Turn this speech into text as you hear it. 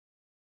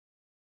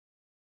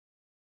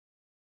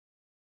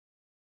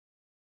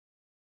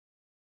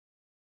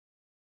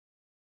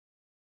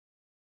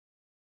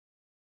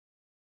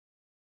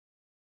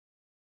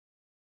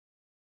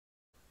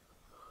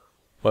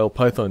While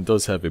Python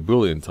does have a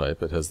Boolean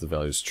type, it has the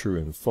values true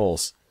and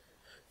false.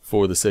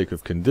 For the sake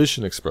of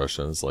condition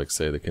expressions, like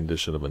say the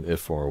condition of an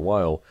if or a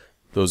while,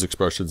 those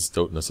expressions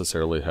don't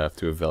necessarily have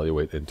to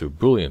evaluate into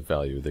Boolean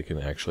value. They can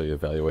actually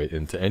evaluate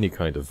into any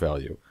kind of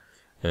value.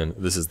 And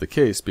this is the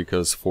case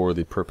because for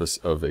the purpose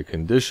of a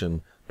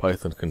condition,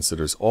 Python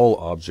considers all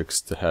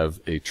objects to have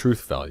a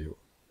truth value.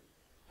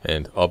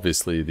 And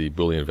obviously the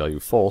Boolean value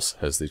false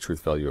has the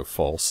truth value of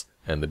false,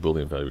 and the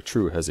Boolean value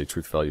true has a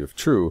truth value of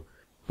true,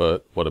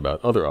 but what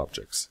about other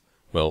objects?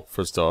 Well,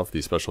 first off,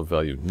 the special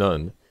value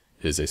none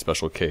is a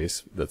special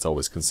case that's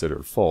always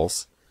considered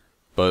false,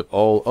 but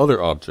all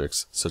other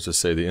objects, such as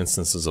say the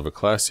instances of a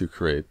class you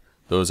create,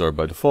 those are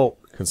by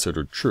default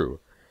considered true.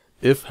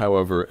 If,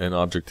 however, an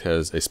object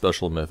has a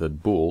special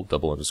method bool,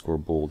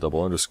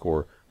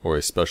 bool, or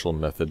a special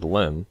method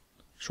len,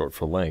 short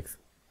for length,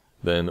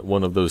 then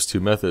one of those two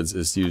methods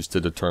is used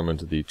to determine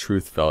the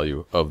truth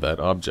value of that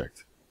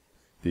object.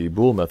 The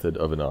bool method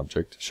of an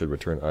object should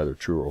return either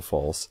true or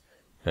false,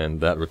 and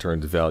that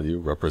returned value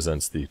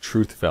represents the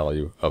truth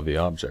value of the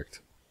object.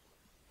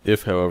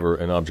 If, however,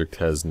 an object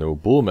has no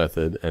bool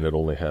method and it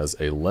only has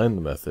a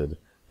len method,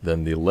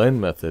 then the len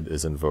method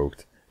is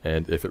invoked,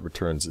 and if it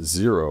returns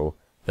 0,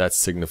 that's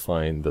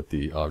signifying that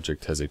the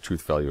object has a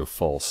truth value of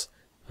false.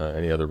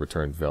 Any other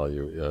returned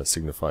value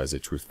signifies a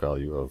truth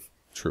value of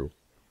true.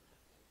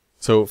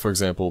 So, for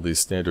example, the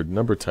standard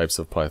number types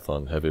of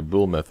Python have a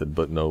bool method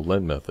but no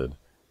len method,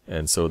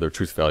 and so their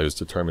truth value is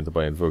determined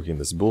by invoking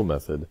this bool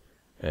method,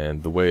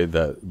 and the way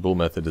that bool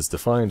method is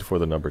defined for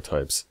the number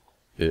types,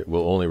 it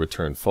will only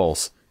return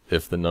false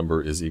if the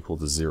number is equal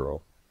to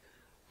 0.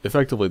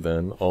 Effectively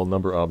then, all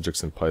number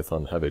objects in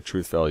Python have a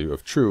truth value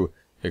of true,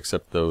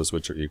 except those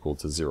which are equal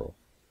to 0.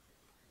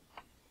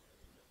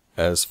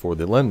 As for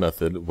the len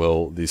method,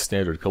 well, the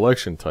standard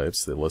collection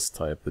types, the list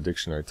type, the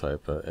dictionary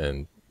type,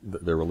 and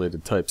their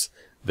related types,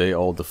 they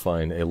all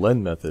define a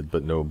len method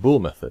but no bool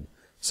method.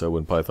 So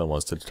when Python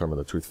wants to determine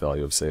the truth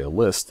value of, say, a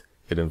list,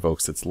 it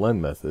invokes its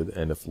len method,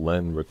 and if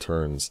len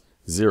returns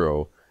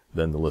 0,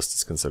 then the list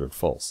is considered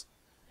false.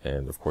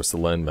 And of course the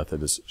len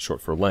method is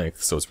short for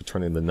length, so it's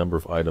returning the number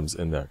of items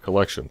in that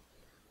collection.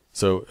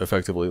 So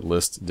effectively,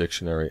 list,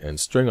 dictionary, and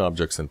string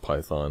objects in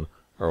Python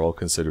are all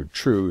considered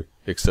true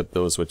except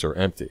those which are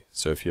empty.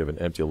 So if you have an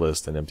empty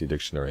list, an empty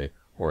dictionary,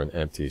 or an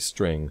empty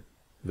string,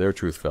 their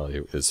truth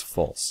value is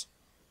false.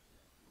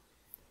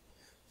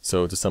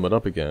 So to sum it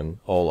up again,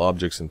 all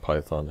objects in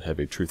Python have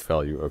a truth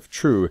value of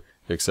true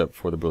except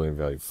for the Boolean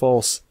value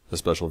false, the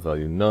special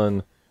value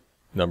none,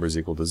 numbers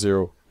equal to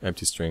 0,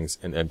 empty strings,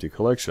 and empty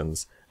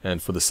collections,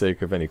 and for the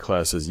sake of any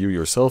classes you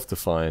yourself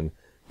define,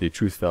 the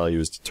truth value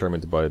is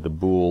determined by the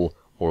bool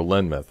or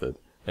len method,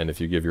 and if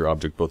you give your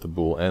object both the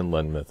bool and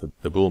len method,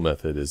 the bool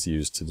method is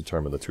used to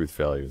determine the truth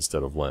value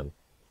instead of len.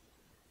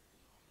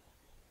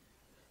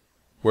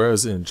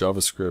 Whereas in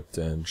JavaScript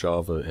and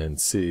Java and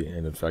C,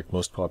 and in fact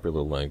most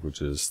popular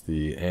languages,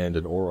 the and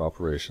or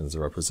operations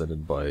are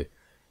represented by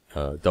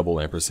double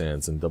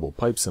ampersands and double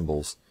pipe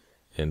symbols,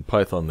 in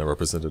Python they're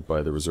represented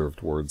by the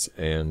reserved words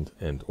and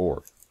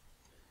or.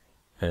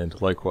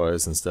 And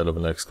likewise, instead of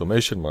an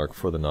exclamation mark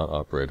for the not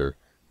operator,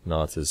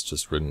 not is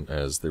just written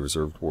as the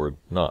reserved word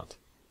not.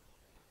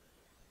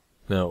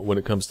 Now, when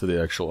it comes to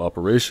the actual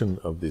operation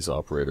of these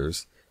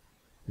operators,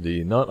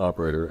 the not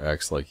operator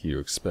acts like you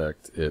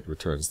expect. It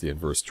returns the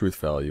inverse truth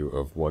value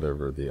of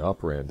whatever the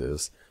operand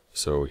is.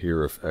 So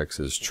here if x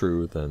is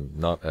true, then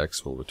not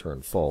x will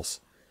return false.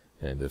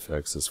 And if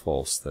x is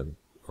false, then,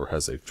 or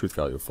has a truth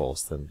value of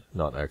false, then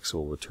not x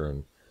will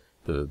return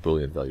the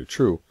Boolean value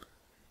true.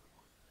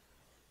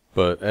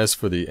 But as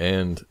for the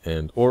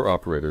and or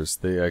operators,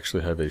 they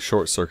actually have a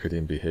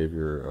short-circuiting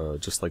behavior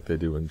just like they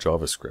do in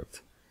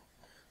JavaScript.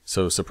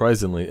 So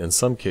surprisingly, in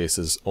some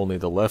cases, only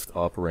the left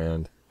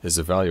operand is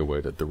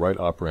evaluated. The right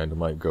operand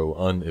might go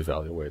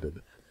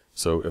unevaluated.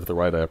 So if the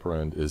right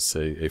operand is,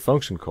 say, a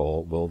function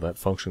call, well, that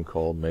function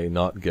call may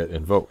not get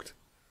invoked.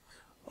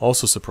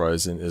 Also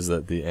surprising is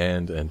that the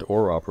and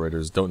or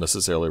operators don't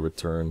necessarily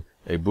return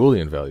a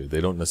Boolean value.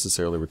 They don't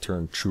necessarily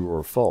return true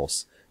or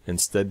false.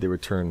 Instead, they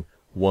return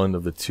one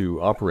of the two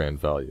operand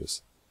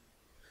values.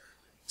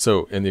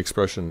 So in the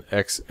expression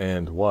x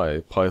and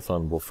y,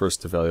 Python will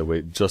first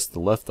evaluate just the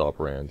left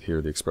operand,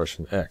 here the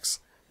expression x.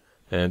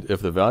 And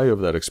if the value of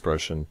that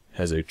expression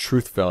has a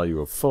truth value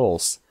of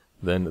false,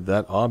 then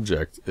that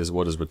object is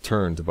what is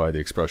returned by the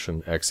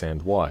expression x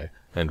and y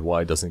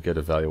doesn't get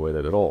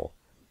evaluated at all.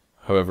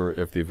 However,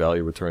 if the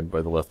value returned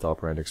by the left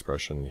operand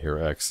expression, here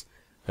x,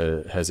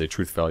 has a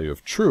truth value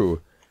of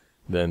true,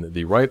 then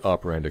the right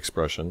operand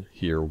expression,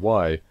 here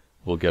y,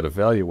 will get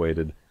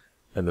evaluated,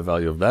 and the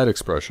value of that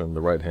expression,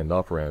 the right-hand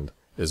operand,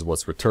 is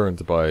what's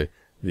returned by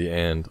the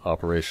and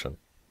operation.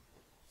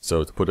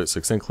 So to put it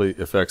succinctly,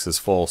 if x is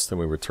false, then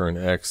we return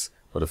x,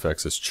 but if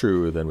x is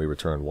true, then we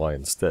return y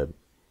instead.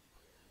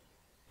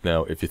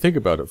 Now, if you think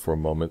about it for a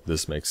moment,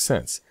 this makes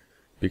sense,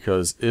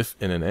 because if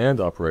in an and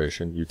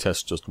operation you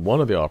test just one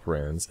of the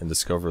operands and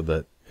discover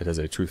that it has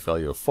a truth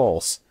value of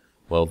false,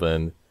 well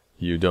then,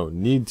 you don't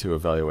need to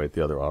evaluate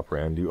the other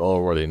operand. You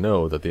already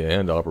know that the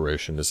AND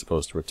operation is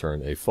supposed to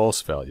return a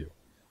false value.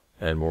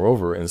 And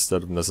moreover,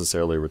 instead of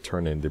necessarily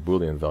returning the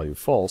Boolean value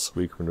false,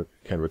 we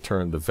can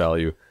return the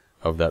value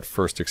of that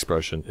first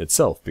expression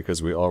itself,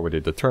 because we already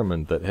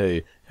determined that,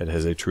 hey, it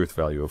has a truth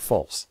value of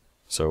false.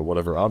 So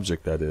whatever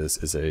object that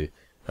is a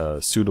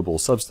suitable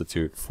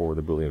substitute for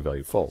the Boolean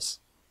value false.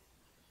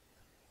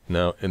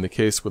 Now, in the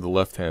case where the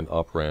left-hand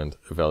operand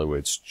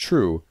evaluates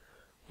true,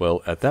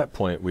 well, at that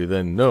point we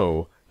then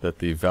know that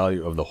the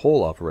value of the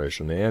whole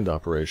operation, the AND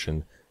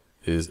operation,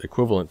 is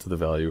equivalent to the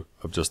value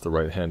of just the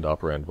right-hand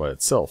operand by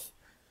itself.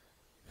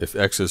 If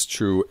x is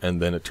true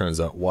and then it turns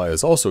out y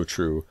is also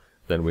true,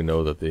 then we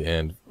know that the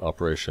AND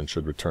operation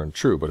should return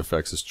true. But if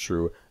x is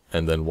true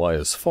and then y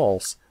is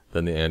false,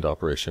 then the AND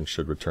operation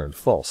should return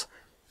false.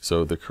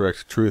 So the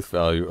correct truth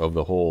value of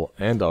the whole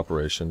AND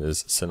operation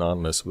is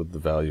synonymous with the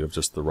value of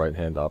just the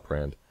right-hand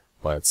operand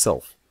by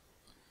itself.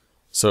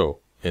 So,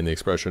 in the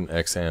expression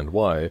x and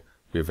y,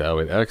 we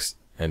evaluate x,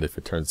 and if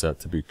it turns out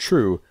to be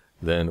true,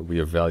 then we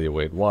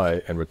evaluate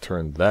y and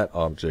return that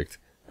object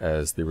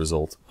as the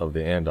result of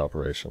the AND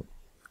operation.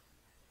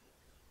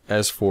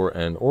 As for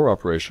an OR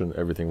operation,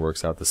 everything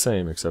works out the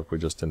same, except we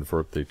just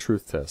invert the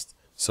truth test.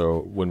 So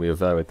when we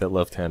evaluate that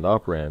left-hand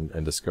operand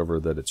and discover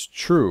that it's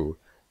true,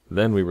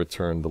 then we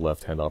return the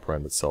left-hand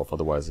operand itself.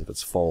 Otherwise, if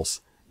it's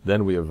false,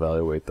 then we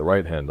evaluate the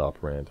right-hand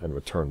operand and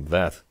return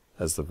that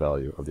as the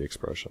value of the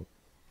expression.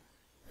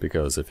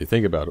 Because if you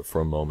think about it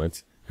for a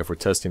moment, if we're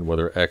testing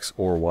whether x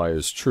or y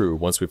is true,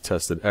 once we've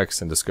tested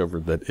x and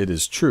discovered that it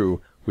is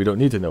true, we don't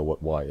need to know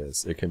what y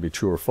is. It can be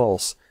true or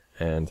false,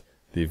 and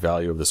the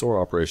value of this OR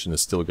operation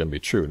is still going to be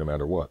true no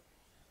matter what.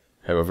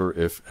 However,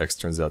 if x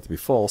turns out to be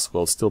false,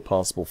 well, it's still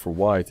possible for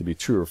y to be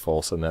true or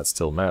false, and that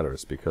still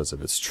matters, because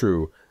if it's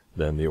true,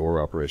 then the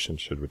OR operation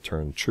should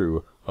return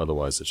true,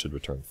 otherwise it should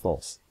return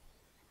false.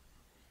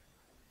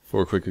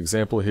 For a quick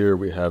example here,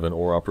 we have an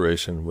OR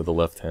operation with a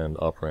left-hand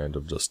operand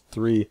of just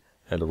 3,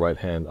 and a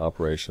right-hand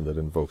operation that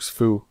invokes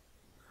foo.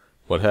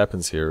 What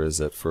happens here is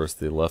that first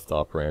the left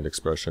operand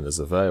expression is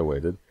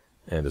evaluated,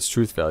 and its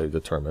truth value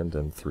determined,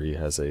 and 3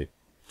 has a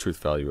truth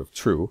value of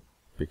true,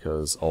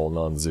 because all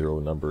non-zero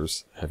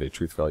numbers have a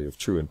truth value of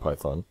true in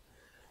Python.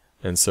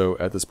 And so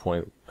at this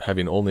point,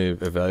 having only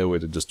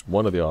evaluated just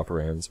one of the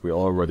operands, we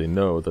already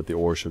know that the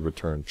OR should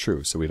return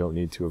true, so we don't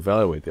need to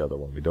evaluate the other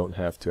one. We don't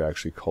have to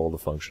actually call the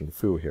function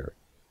foo here.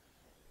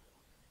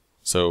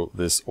 So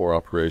this OR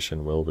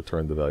operation will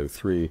return the value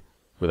 3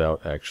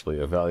 without actually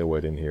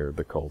evaluating here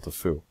the call to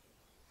foo.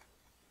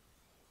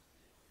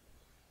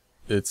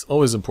 It's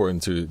always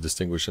important to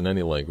distinguish in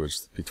any language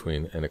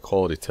between an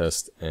equality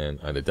test and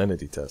an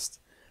identity test.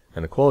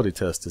 An equality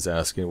test is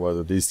asking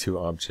whether these two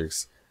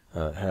objects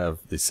have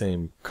the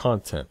same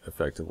content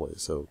effectively.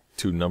 So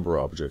two number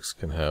objects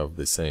can have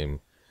the same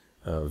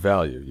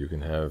value. You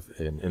can have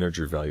an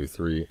integer value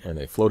 3 and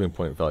a floating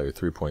point value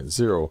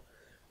 3.0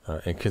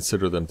 and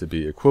consider them to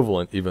be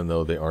equivalent even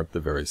though they aren't the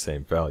very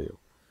same value.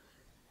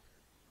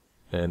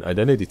 An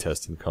identity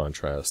test, in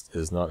contrast,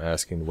 is not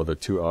asking whether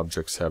two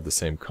objects have the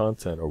same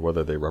content or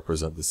whether they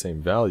represent the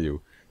same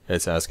value.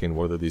 It's asking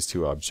whether these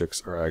two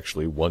objects are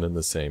actually one and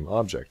the same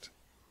object.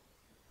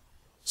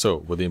 So,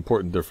 with the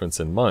important difference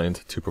in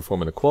mind, to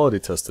perform an equality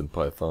test in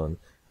Python,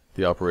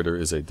 the operator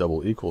is a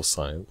double equals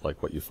sign,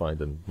 like what you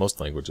find in most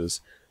languages,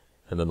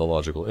 and then the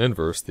logical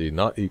inverse, the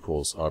not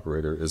equals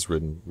operator, is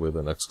written with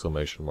an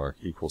exclamation mark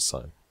equals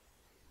sign.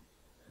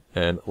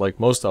 And like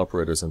most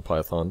operators in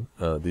Python,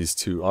 these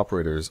two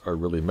operators are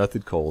really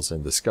method calls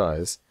in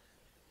disguise.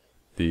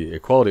 The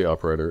equality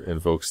operator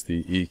invokes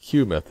the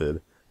EQ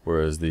method,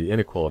 whereas the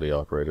inequality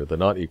operator, the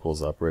not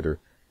equals operator,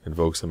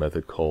 invokes a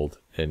method called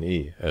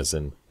NE, as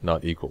in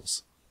not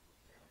equals.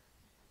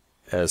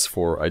 As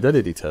for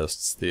identity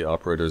tests, the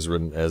operator is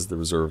written as the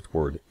reserved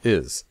word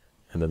is,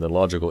 and then the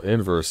logical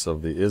inverse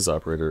of the is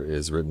operator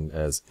is written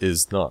as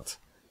is not.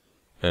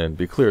 And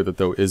be clear that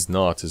though is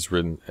not is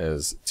written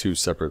as two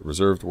separate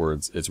reserved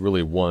words, it's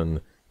really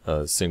one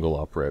single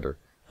operator.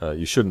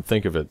 You shouldn't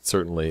think of it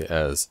certainly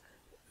as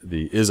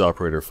the is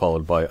operator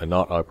followed by a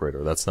not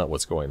operator. That's not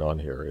what's going on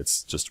here.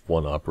 It's just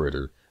one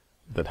operator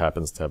that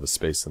happens to have a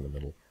space in the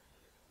middle.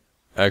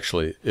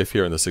 Actually, if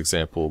here in this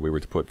example we were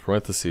to put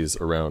parentheses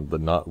around the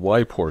not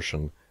y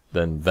portion,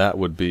 then that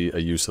would be a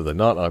use of the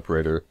not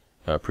operator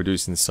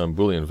producing some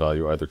Boolean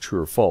value, either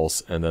true or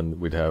false, and then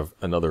we'd have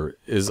another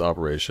is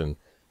operation,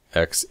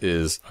 x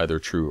is either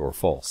true or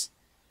false.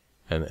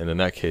 And in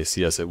that case,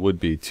 yes, it would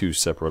be two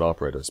separate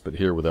operators, but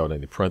here without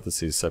any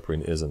parentheses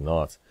separating is and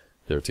not,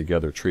 they're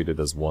together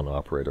treated as one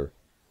operator.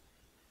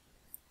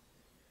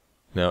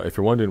 Now, if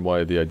you're wondering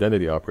why the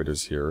identity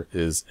operators here,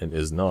 is and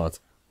is not,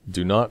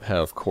 do not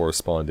have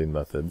corresponding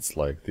methods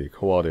like the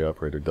equality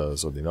operator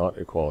does or the not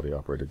equality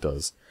operator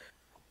does,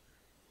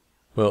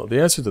 well,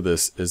 the answer to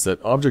this is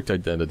that object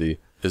identity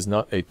is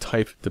not a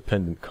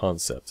type-dependent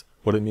concept.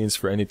 What it means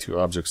for any two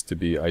objects to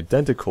be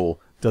identical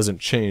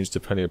doesn't change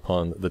depending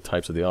upon the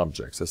types of the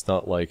objects. It's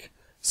not like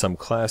some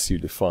class you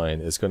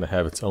define is going to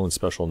have its own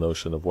special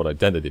notion of what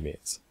identity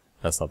means.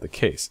 That's not the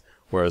case.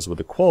 whereas with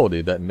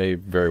equality that may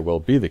very well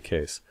be the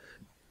case.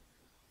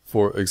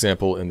 For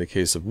example, in the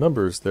case of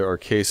numbers, there are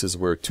cases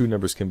where two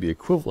numbers can be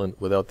equivalent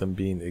without them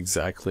being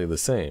exactly the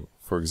same.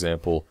 For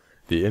example,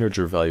 the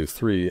integer value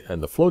 3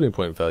 and the floating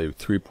point value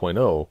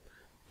 3.0,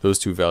 those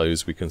two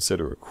values we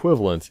consider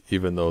equivalent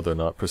even though they're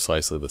not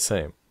precisely the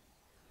same.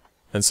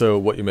 And so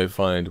what you may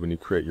find when you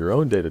create your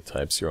own data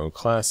types, your own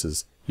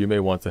classes, you may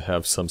want to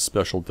have some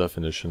special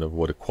definition of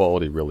what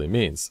equality really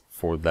means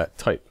for that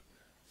type.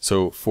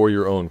 So for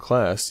your own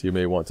class, you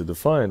may want to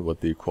define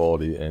what the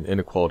equality and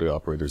inequality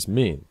operators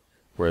mean,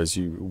 whereas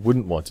you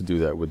wouldn't want to do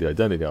that with the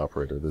identity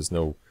operator. There's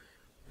no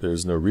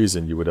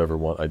reason you would ever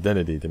want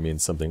identity to mean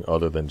something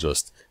other than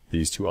just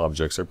these two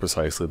objects are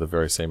precisely the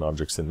very same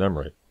objects in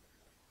memory.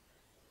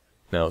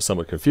 Now,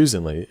 somewhat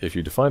confusingly, if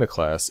you define a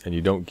class and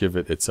you don't give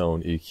it its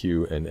own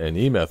EQ and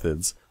NE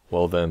methods,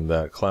 well then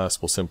that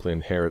class will simply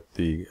inherit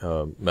the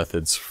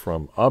methods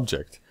from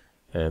object.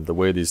 And the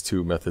way these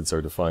two methods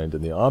are defined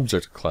in the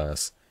object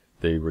class,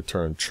 they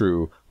return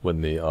true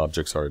when the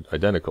objects are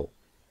identical.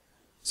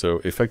 So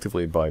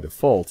effectively by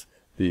default,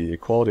 the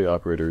equality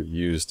operator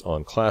used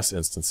on class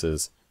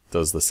instances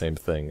does the same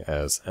thing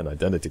as an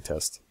identity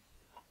test.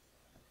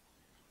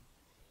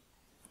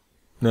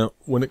 Now,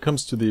 when it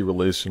comes to the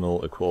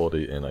relational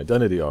equality and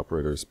identity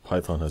operators,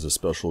 Python has a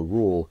special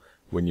rule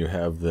when you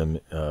have them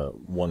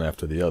one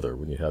after the other,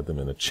 when you have them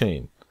in a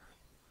chain.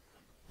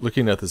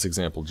 Looking at this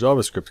example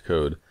JavaScript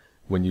code,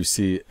 when you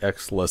see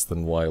x less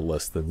than y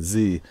less than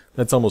z,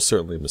 that's almost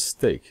certainly a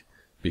mistake,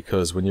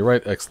 because when you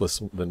write x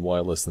less than y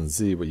less than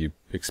z, what you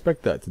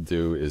expect that to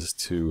do is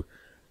to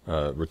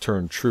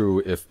return true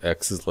if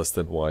x is less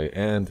than y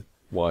and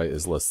y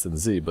is less than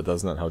z, but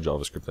that's not how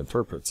JavaScript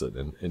interprets it.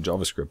 In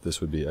JavaScript,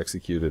 this would be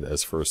executed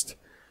as first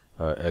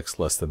x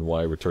less than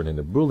y returning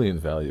a Boolean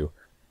value,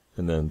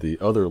 and then the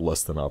other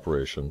less than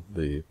operation,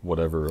 the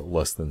whatever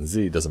less than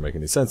z, doesn't make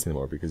any sense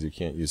anymore because you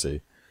can't use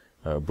a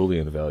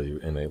Boolean value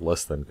in a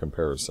less than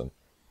comparison.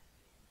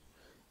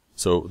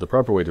 So the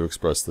proper way to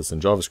express this in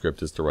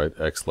JavaScript is to write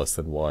x less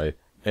than y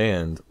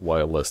and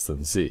y less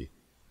than z.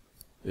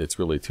 It's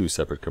really two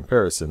separate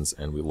comparisons,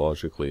 and we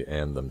logically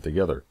AND them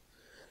together.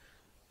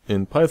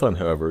 In Python,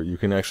 however, you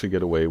can actually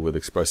get away with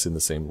expressing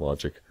the same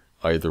logic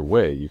either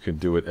way. You can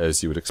do it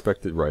as you would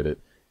expect to write it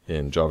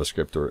in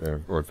JavaScript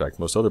or in fact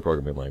most other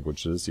programming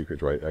languages. You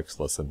could write x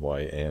less than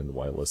y and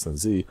y less than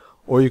z,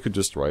 or you could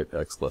just write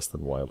x less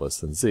than y less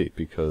than z,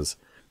 because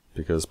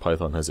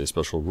Python has a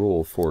special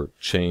rule for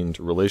chained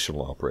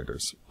relational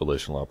operators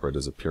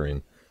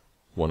appearing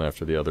one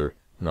after the other,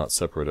 not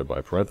separated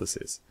by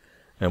parentheses.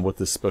 And what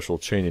this special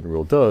chaining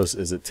rule does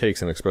is it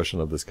takes an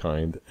expression of this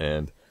kind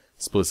and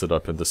splits it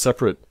up into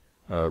separate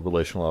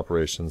relational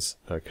operations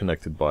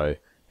connected by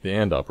the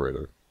AND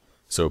operator.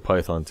 So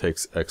Python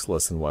takes x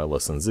less than y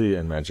less than z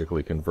and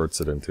magically converts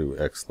it into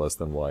x less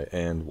than y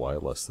and y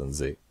less than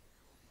z.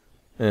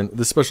 And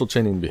this special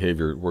chaining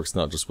behavior works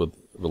not just with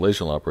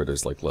relational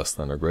operators like less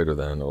than or greater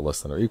than or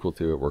less than or equal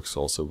to, it works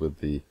also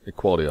with the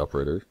equality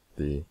operator,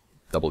 the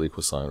double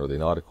equal sign or the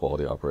not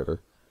equality operator.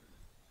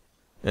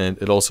 And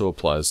it also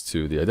applies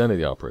to the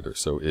identity operator,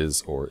 so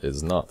is or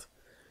is not.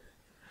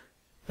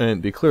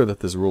 And be clear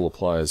that this rule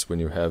applies when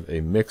you have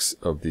a mix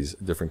of these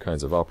different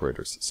kinds of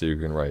operators. So you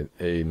can write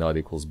a not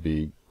equals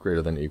b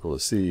greater than equal to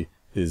c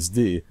is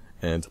d,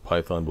 and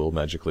Python will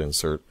magically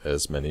insert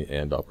as many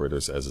AND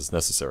operators as is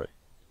necessary.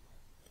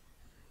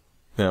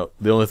 Now,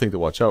 the only thing to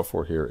watch out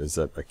for here is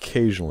that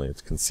occasionally,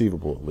 it's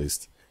conceivable at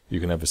least, you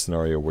can have a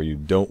scenario where you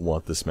don't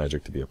want this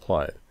magic to be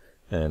applied.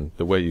 And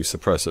the way you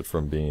suppress it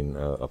from being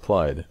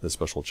applied, the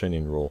special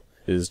chaining rule,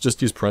 is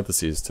just use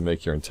parentheses to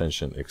make your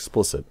intention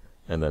explicit,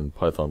 and then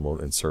Python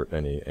won't insert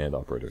any AND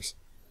operators.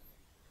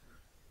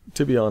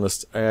 To be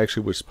honest, I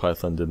actually wish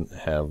Python didn't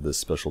have this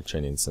special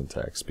chaining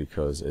syntax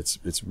because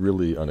it's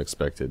really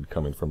unexpected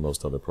coming from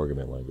most other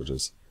programming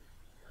languages.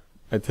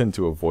 I tend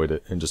to avoid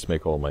it and just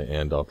make all my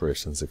AND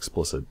operations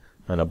explicit,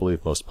 and I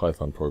believe most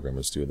Python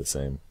programmers do the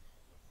same.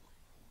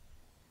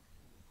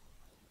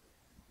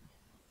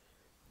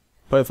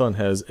 Python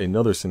has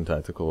another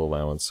syntactical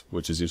allowance,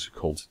 which is usually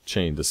called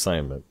chained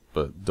assignment,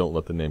 but don't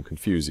let the name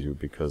confuse you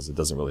because it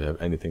doesn't really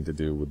have anything to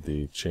do with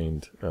the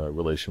chained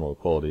relational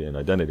equality and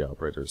identity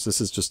operators. This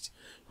is just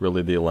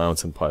really the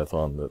allowance in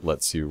Python that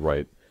lets you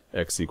write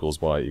x equals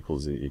y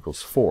equals z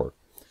equals 4.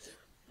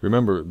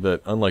 Remember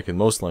that unlike in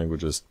most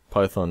languages,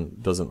 Python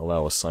doesn't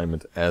allow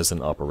assignment as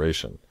an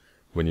operation.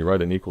 When you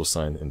write an equal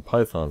sign in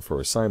Python for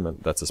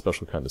assignment, that's a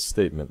special kind of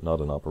statement,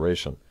 not an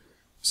operation.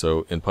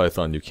 So in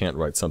Python, you can't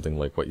write something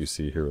like what you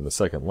see here in the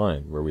second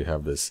line, where we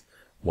have this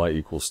y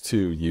equals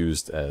 2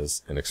 used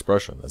as an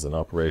expression, as an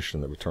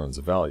operation that returns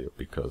a value,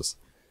 because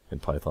in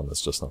Python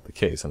that's just not the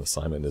case. An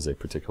assignment is a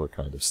particular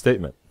kind of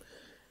statement.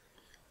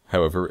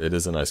 However, it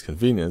is a nice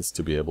convenience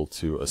to be able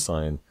to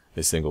assign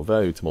a single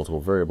value to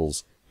multiple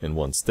variables in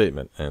one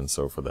statement, and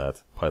so for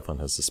that, Python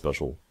has the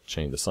special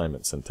chained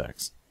assignment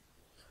syntax.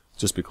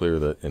 Just be clear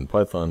that in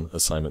Python,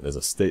 assignment is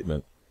a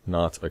statement,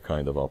 not a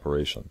kind of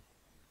operation.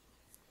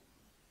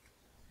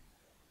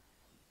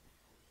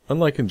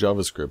 Unlike in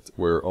JavaScript,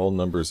 where all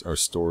numbers are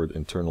stored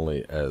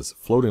internally as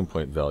floating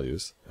point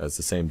values, as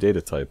the same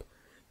data type,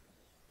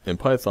 in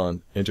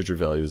Python, integer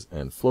values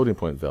and floating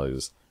point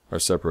values are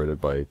separated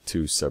by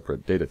two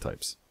separate data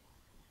types.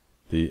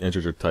 The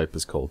integer type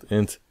is called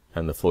int,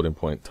 and the floating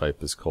point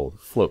type is called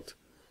float.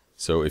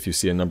 So if you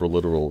see a number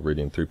literal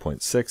reading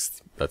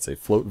 3.6, that's a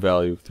float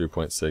value,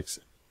 3.6,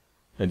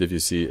 and if you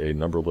see a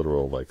number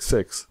literal like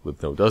 6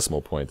 with no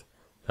decimal point,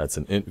 that's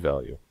an int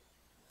value.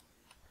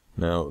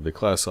 Now, the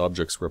class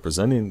objects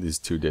representing these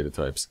two data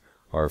types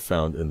are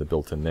found in the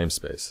built-in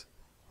namespace,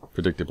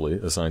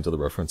 predictably assigned to the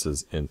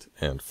references int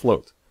and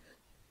float.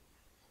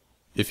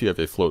 If you have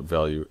a float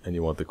value and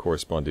you want the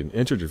corresponding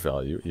integer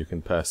value, you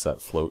can pass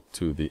that float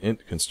to the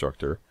int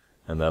constructor,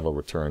 and that'll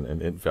return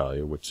an int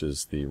value, which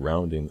is the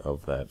rounding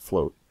of that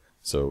float.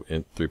 So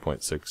int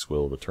 3.6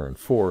 will return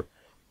 4,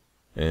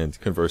 and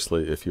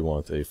conversely, if you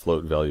want a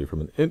float value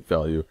from an int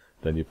value,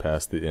 then you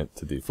pass the int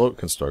to the float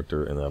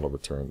constructor, and that'll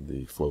return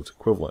the float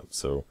equivalent.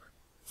 So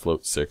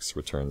float 6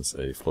 returns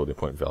a floating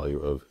point value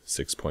of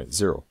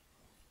 6.0.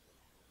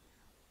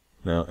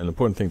 Now, an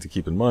important thing to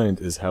keep in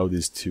mind is how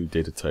these two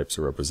data types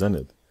are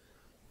represented.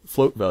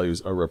 Float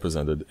values are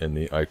represented in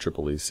the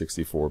IEEE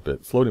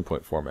 64-bit floating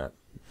point format,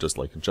 just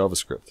like in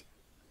JavaScript.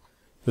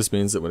 This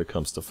means that when it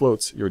comes to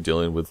floats, you're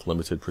dealing with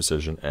limited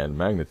precision and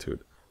magnitude.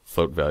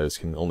 Float values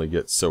can only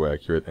get so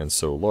accurate and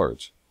so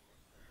large.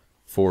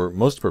 For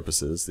most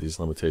purposes, these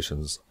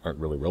limitations aren't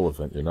really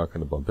relevant. You're not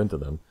going to bump into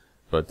them,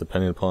 but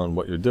depending upon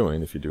what you're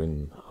doing, if you're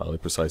doing highly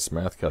precise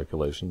math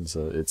calculations,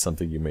 it's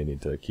something you may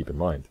need to keep in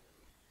mind.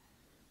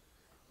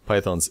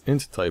 Python's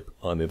int type,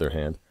 on the other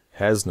hand,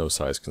 has no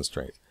size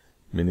constraint,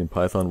 meaning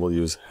Python will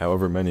use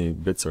however many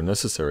bits are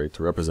necessary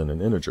to represent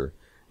an integer,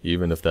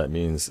 even if that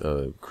means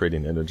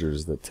creating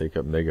integers that take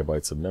up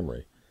megabytes of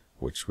memory,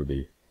 which would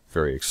be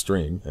very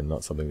extreme and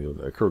not something that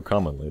would occur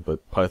commonly,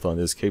 but Python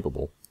is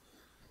capable.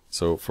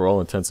 So for all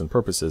intents and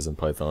purposes in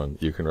Python,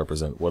 you can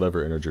represent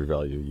whatever integer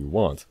value you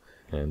want,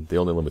 and the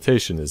only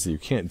limitation is that you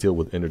can't deal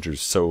with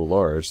integers so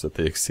large that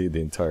they exceed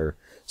the entire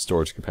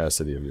storage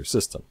capacity of your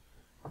system,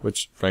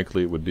 which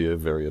frankly would be a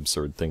very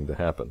absurd thing to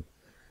happen.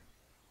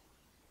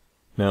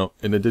 Now,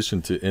 in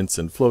addition to ints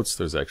and floats,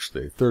 there's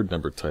actually a third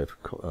number type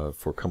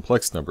for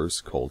complex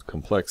numbers called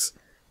complex,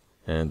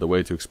 and the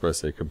way to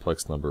express a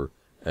complex number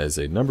as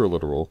a number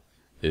literal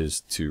is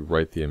to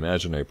write the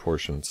imaginary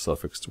portion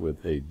suffixed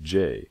with a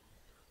j.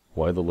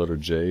 Why the letter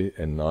J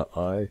and not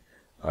I?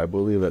 I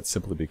believe that's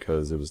simply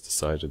because it was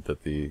decided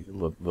that the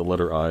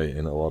letter I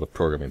in a lot of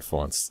programming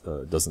fonts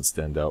doesn't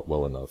stand out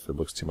well enough. It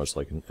looks too much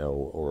like an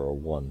L or a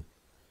 1.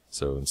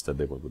 So instead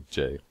they went with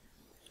J.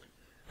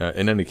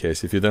 In any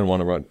case, if you then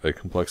want to write a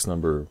complex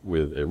number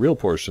with a real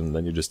portion,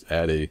 then you just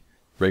add a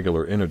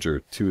regular integer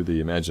to the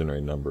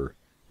imaginary number,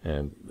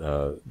 and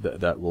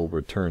that will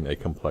return a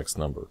complex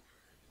number.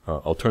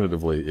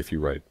 Alternatively, if you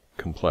write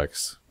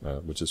complex,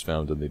 which is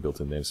found in the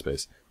built-in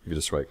namespace, if you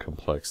just write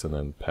complex and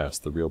then pass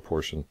the real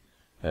portion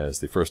as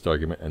the first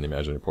argument and the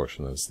imaginary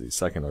portion as the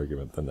second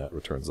argument, then that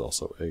returns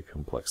also a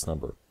complex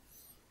number.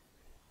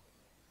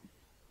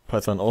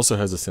 Python also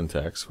has a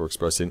syntax for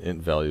expressing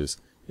int values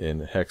in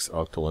hex,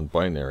 octal, and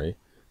binary,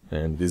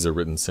 and these are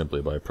written simply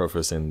by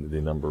prefacing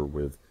the number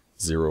with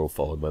 0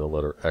 followed by the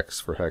letter X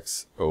for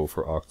hex, O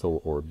for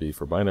octal, or B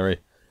for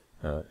binary,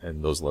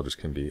 and those letters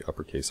can be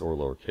uppercase or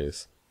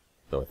lowercase,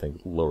 though I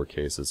think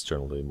lowercase is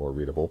generally more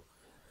readable.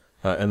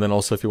 And then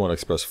also if you want to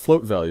express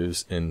float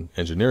values in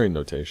engineering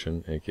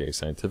notation, aka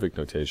scientific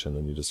notation,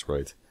 then you just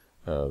write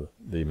the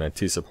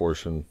mantissa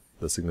portion,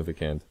 the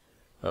significand,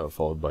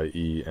 followed by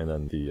E and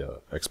then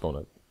the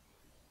exponent.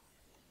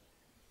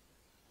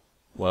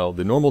 While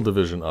the normal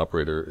division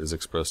operator is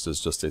expressed as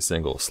just a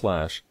single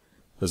slash,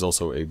 there's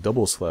also a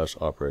double slash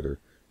operator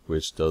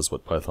which does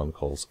what Python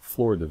calls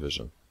floor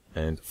division.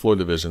 And floor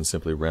division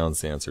simply rounds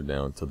the answer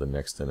down to the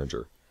next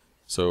integer.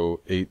 So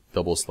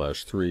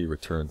 8/3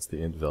 returns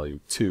the int value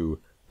 2,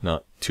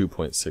 not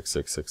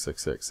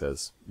 2.66666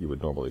 as you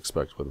would normally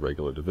expect with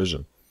regular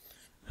division.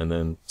 And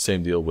then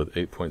same deal with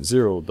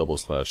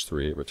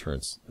 8.0/3, it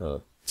returns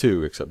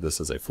 2, except this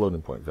is a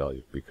floating point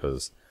value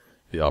because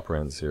the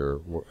operands here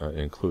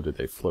included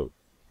a float.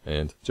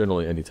 And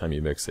generally anytime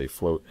you mix a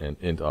float and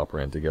int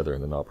operand together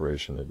in an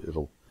operation,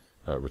 it'll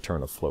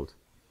return a float.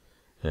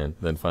 And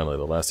then finally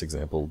the last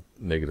example,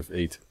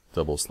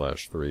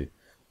 -8/3.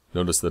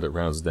 Notice that it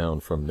rounds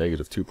down from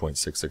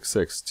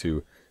 -2.666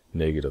 to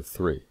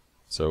 -3.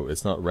 So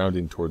it's not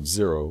rounding towards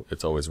 0,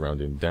 it's always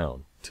rounding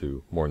down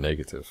to more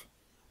negative.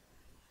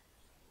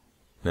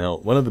 Now,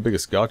 one of the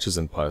biggest gotchas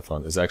in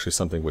Python is actually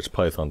something which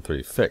Python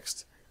 3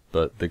 fixed,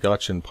 but the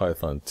gotcha in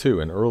Python 2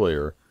 and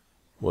earlier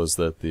was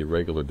that the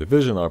regular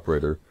division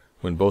operator,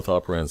 when both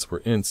operands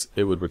were ints,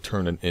 it would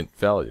return an int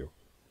value,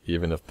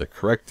 even if the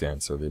correct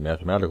answer, the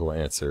mathematical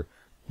answer,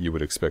 you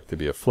would expect to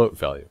be a float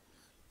value.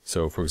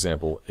 So, for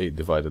example,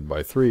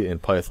 8/3 in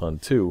Python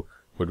 2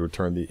 would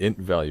return the int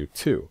value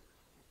 2.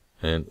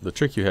 And the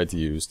trick you had to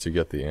use to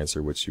get the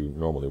answer which you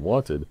normally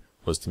wanted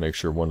was to make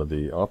sure one of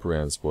the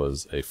operands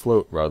was a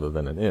float rather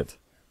than an int.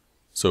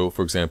 So,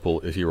 for example,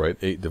 if you write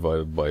 8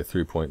 divided by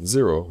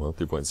 3.0, well,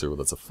 3.0,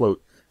 that's a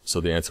float, so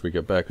the answer we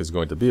get back is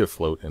going to be a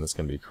float, and it's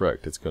going to be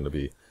correct. It's going to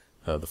be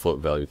the float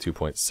value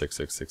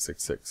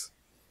 2.66666.